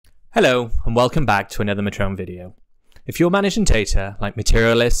Hello and welcome back to another Metroun video. If you're managing data like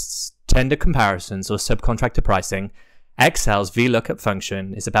material lists, tender comparisons or subcontractor pricing, Excel's VLOOKUP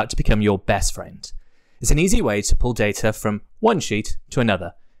function is about to become your best friend. It's an easy way to pull data from one sheet to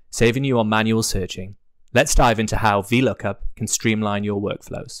another, saving you on manual searching. Let's dive into how VLOOKUP can streamline your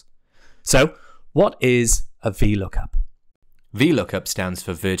workflows. So, what is a VLOOKUP? VLOOKUP stands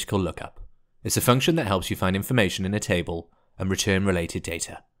for vertical lookup. It's a function that helps you find information in a table and return related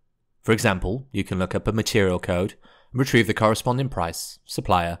data. For example, you can look up a material code and retrieve the corresponding price,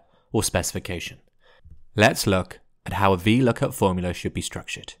 supplier, or specification. Let's look at how a VLOOKUP formula should be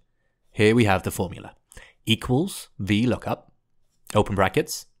structured. Here we have the formula. Equals VLOOKUP, open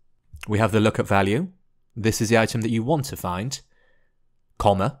brackets. We have the lookup value. This is the item that you want to find.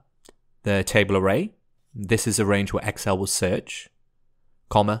 Comma, the table array. This is a range where Excel will search.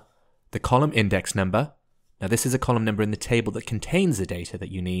 Comma, the column index number. Now this is a column number in the table that contains the data that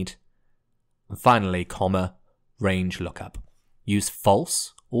you need. And finally, comma, range lookup. Use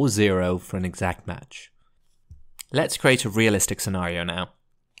false or 0 for an exact match. Let's create a realistic scenario now.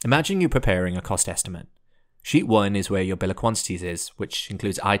 Imagine you preparing a cost estimate. Sheet 1 is where your bill of quantities is, which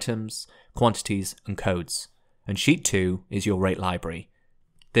includes items, quantities, and codes. And sheet 2 is your rate library.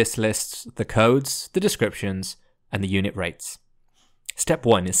 This lists the codes, the descriptions, and the unit rates. Step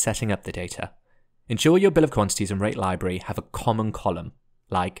 1 is setting up the data. Ensure your bill of quantities and rate library have a common column,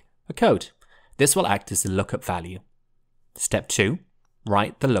 like a code. This will act as the lookup value. Step 2,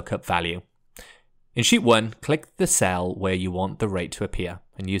 write the lookup value. In sheet 1, click the cell where you want the rate to appear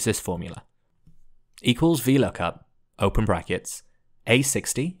and use this formula. Equals VLOOKUP, open brackets,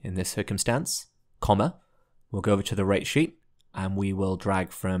 A60 in this circumstance, comma, we'll go over to the rate sheet and we will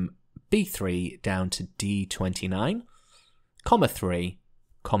drag from B3 down to D29, comma 3,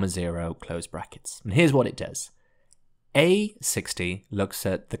 comma 0, close brackets. And here's what it does. A60 looks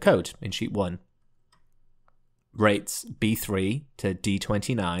at the code in sheet 1, rates B3 to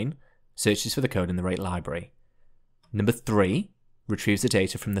D29, searches for the code in the rate library. Number 3 retrieves the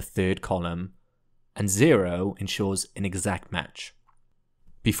data from the third column, and 0 ensures an exact match.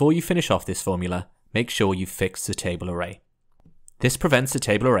 Before you finish off this formula, make sure you fix the table array. This prevents the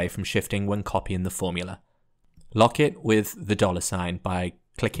table array from shifting when copying the formula. Lock it with the $sign by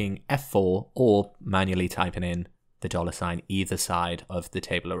clicking F4 or manually typing in the $sign either side of the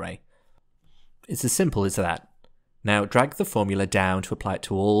table array. It's as simple as that. Now drag the formula down to apply it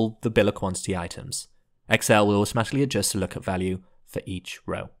to all the bill of quantity items. Excel will automatically adjust the lookup value for each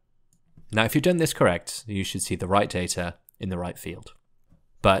row. Now if you've done this correct, you should see the right data in the right field.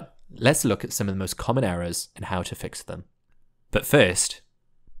 But let's look at some of the most common errors and how to fix them. But first,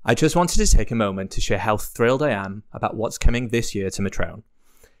 I just wanted to take a moment to share how thrilled I am about what's coming this year to Metroun.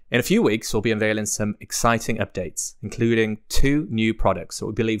 In a few weeks, we'll be unveiling some exciting updates, including 2 new products that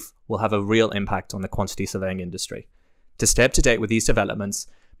we believe will have a real impact on the quantity surveying industry. To stay up to date with these developments,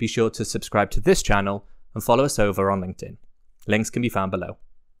 be sure to subscribe to this channel and follow us over on LinkedIn. Links can be found below.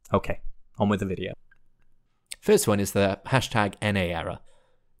 Okay, on with the video. First one is the #NA error.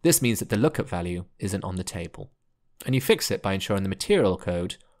 This means that the lookup value isn't on the table. And you fix it by ensuring the material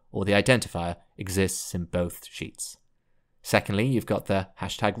code or the identifier exists in both sheets. Secondly, you've got the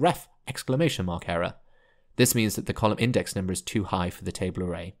 #ref error. This means that the column index number is too high for the table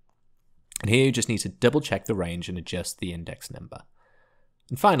array. And here you just need to double check the range and adjust the index number.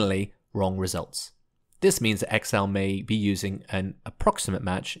 And finally, wrong results. This means that Excel may be using an approximate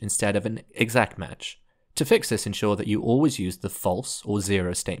match instead of an exact match. To fix this, ensure that you always use the false or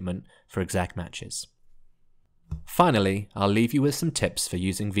 0 statement for exact matches. Finally, I'll leave you with some tips for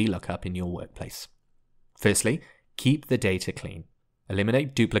using VLOOKUP in your workplace. Firstly, keep the data clean.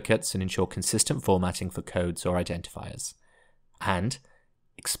 Eliminate duplicates and ensure consistent formatting for codes or identifiers. And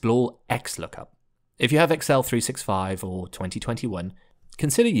explore XLOOKUP. If you have Excel 365 or 2021,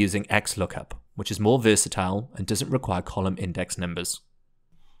 consider using XLOOKUP, which is more versatile and doesn't require column index numbers.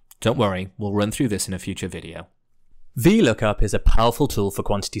 Don't worry, we'll run through this in a future video. VLOOKUP is a powerful tool for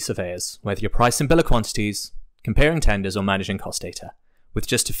quantity surveyors, whether you're pricing bill of quantities, comparing tenders, or managing cost data. With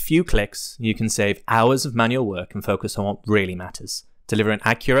just a few clicks, you can save hours of manual work and focus on what really matters, delivering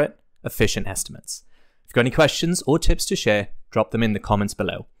accurate, efficient estimates. If you've got any questions or tips to share, drop them in the comments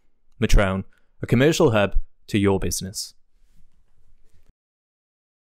below. Metroun, a commercial hub to your business.